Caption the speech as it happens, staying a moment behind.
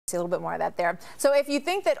See a little bit more of that there. So if you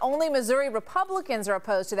think that only Missouri Republicans are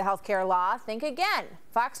opposed to the health care law, think again.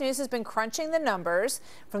 Fox News has been crunching the numbers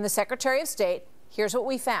from the Secretary of State. Here's what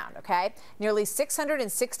we found, okay? Nearly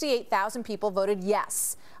 668,000 people voted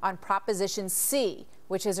yes on Proposition C,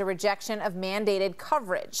 which is a rejection of mandated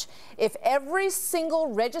coverage. If every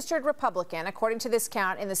single registered Republican, according to this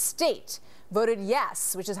count, in the state voted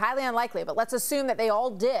yes, which is highly unlikely, but let's assume that they all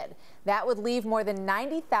did, that would leave more than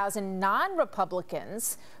 90,000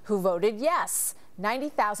 non-Republicans who voted yes.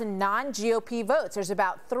 90,000 non-GOP votes. There's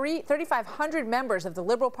about 3,500 members of the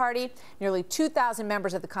Liberal Party, nearly 2,000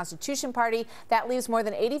 members of the Constitution Party. That leaves more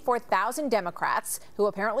than 84,000 Democrats who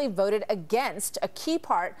apparently voted against a key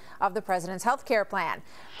part of the president's health care plan.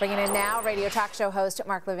 Bringing in now radio talk show host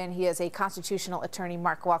Mark Levine. He is a constitutional attorney.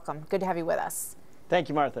 Mark, welcome. Good to have you with us. Thank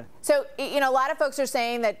you, Martha. So, you know, a lot of folks are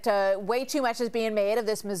saying that way too much is being made of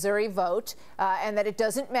this Missouri vote and that it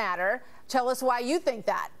doesn't matter. Tell us why you think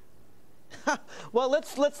that. Well,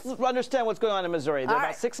 let's understand what's going on in Missouri. There are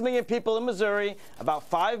about 6 million people in Missouri, about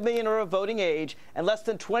 5 million are of voting age, and less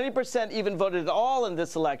than 20% even voted at all in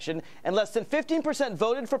this election, and less than 15%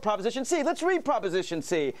 voted for Proposition C. Let's read Proposition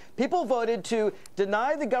C. People voted to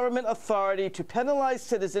deny the government authority to penalize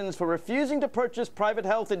citizens for refusing to purchase private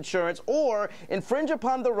health insurance or infringe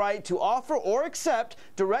upon the right to offer or accept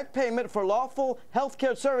direct payment for lawful health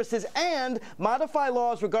care services and modify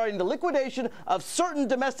laws regarding the liquidation of certain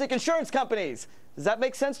domestic insurance companies. Does that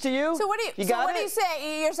make sense to you? So what do you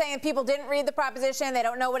say? You're saying people didn't read the proposition, they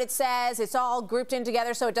don't know what it says, it's all grouped in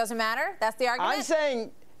together, so it doesn't matter? That's the argument? I'm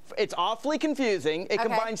saying it's awfully confusing. It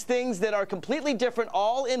combines things that are completely different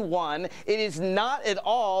all in one. It is not at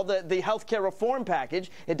all the health care reform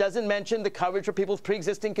package. It doesn't mention the coverage for people with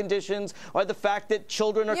pre-existing conditions or the fact that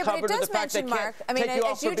children are covered or the fact they can't take you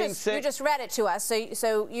off for being sick. You just read it to us,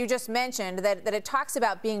 so you just mentioned that it talks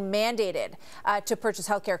about being mandated to purchase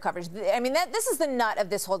health care coverage. I mean, this is the nut of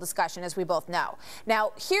this whole discussion, as we both know.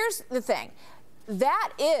 Now, here's the thing.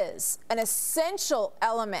 That is an essential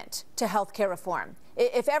element to health care reform.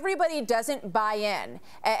 If everybody doesn't buy in,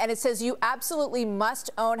 and it says you absolutely must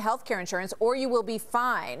own health care insurance or you will be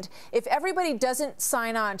fined, if everybody doesn't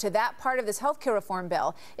sign on to that part of this health care reform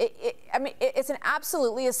bill, I mean, it's an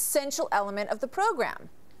absolutely essential element of the program.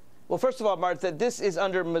 Well, first of all, Martha, this is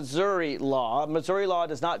under Missouri law. Missouri law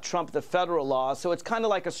does not trump the federal law, so it's kind of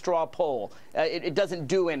like a straw poll. It doesn't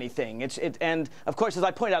do anything. And, of course, as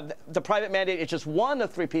I pointed out, the private mandate is just one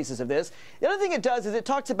of 3 pieces of this. The other thing it does is it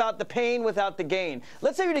talks about the pain without the gain.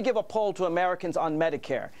 Let's say you're to give a poll to Americans on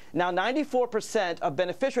Medicare. Now, 94% of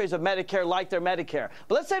beneficiaries of Medicare like their Medicare.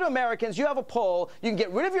 But let's say to Americans, you have a poll, you can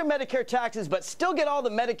get rid of your Medicare taxes, but still get all the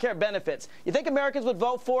Medicare benefits. You think Americans would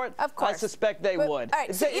vote for it? Of course. I suspect they would. All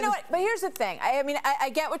right, so you know what? But here's the thing. I mean,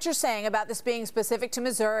 I get what you're saying about this being specific to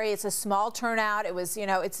Missouri. It's a small turnout. It was, you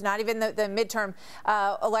know, it's not even the midterm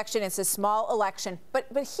election. It's a small election. But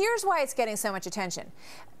here's why it's getting so much attention.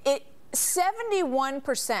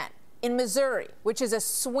 71% in Missouri, which is a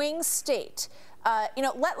swing state, you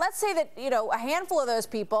know, let's say that, you know, a handful of those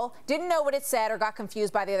people didn't know what it said or got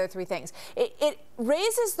confused by the other 3 things. It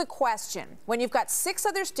raises the question, when you've got 6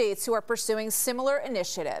 other states who are pursuing similar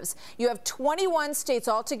initiatives, you have 21 states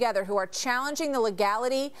altogether who are challenging the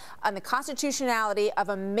legality and the constitutionality of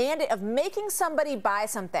a mandate of making somebody buy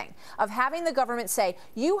something, of having the government say,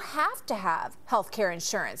 you have to have health care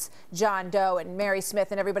insurance, John Doe and Mary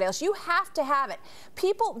Smith and everybody else, you have to have it.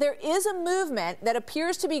 People, there is a movement that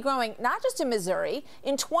appears to be growing, not just in Missouri,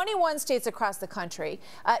 in 21 states across the country,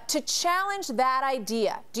 to challenge that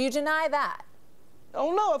idea. Do you deny that?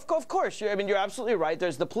 Oh, no, of course. I mean, you're absolutely right.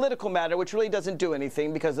 There's the political matter, which really doesn't do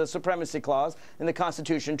anything because the supremacy clause in the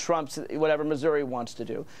Constitution trumps whatever Missouri wants to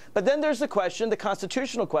do. But then there's the question, the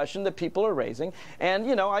constitutional question that people are raising. And,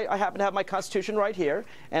 you know, I happen to have my Constitution right here,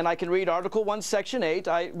 and I can read Article 1, Section 8.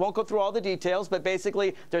 I won't go through all the details, but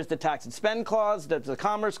basically there's the tax and spend clause, there's the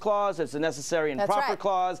commerce clause, there's the necessary and proper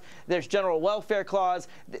clause, there's general welfare clause.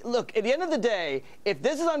 Look, at the end of the day, if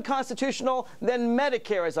this is unconstitutional, then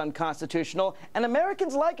Medicare is unconstitutional, and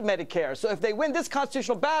Americans like Medicare. So if they win this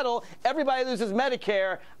constitutional battle, everybody loses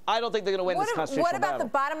Medicare. I don't think they're going to win this constitutional battle. What about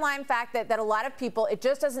the bottom line fact that a lot of people, it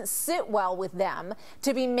just doesn't sit well with them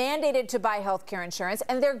to be mandated to buy health care insurance,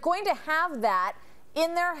 and they're going to have that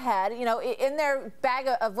in their head, you know, in their bag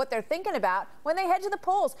of what they're thinking about when they head to the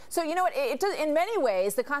polls. So, you know what, it does, in many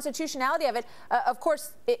ways, the constitutionality of it, of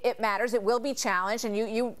course, it matters. It will be challenged, and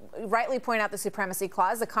you rightly point out the supremacy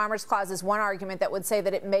clause. The commerce clause is one argument that would say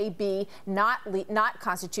that it may be not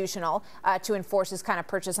constitutional to enforce this kind of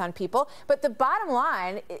purchase on people. But the bottom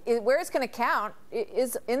line, where it's going to count,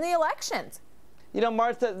 is in the elections. You know,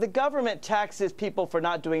 Martha, the government taxes people for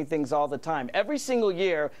not doing things all the time. Every single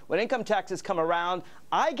year, when income taxes come around,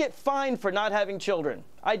 I get fined for not having children.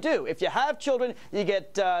 I do. If you have children, you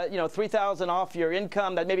get, you know, $3,000 off your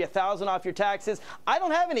income, that maybe $1,000 off your taxes. I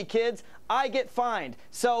don't have any kids. I get fined.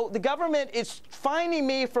 So the government is fining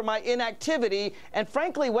me for my inactivity, and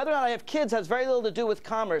frankly, whether or not I have kids has very little to do with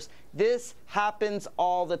commerce. This happens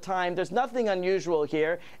all the time. There's nothing unusual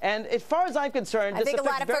here, and as far as I'm concerned, I think a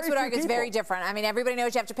lot of folks would argue it's very different. I mean, everybody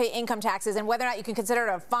knows you have to pay income taxes, and whether or not you can consider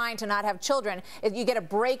it a fine to not have children, you get a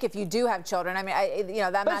break if you do have children. I mean, you know,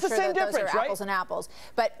 I'm not sure that those are apples and apples.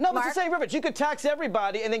 But no, Mark, it's the same difference. You could tax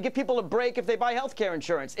everybody and then give people a break if they buy health care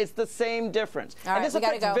insurance. It's the same difference. All right, and this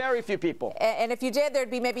affects very few people. And if you did,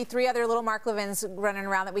 there'd be maybe 3 other little Mark Levins running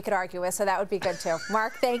around that we could argue with, so that would be good too.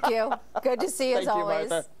 Mark, thank you. Good to see you as always. Thank you,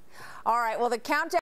 Martha. All right, well, the countdown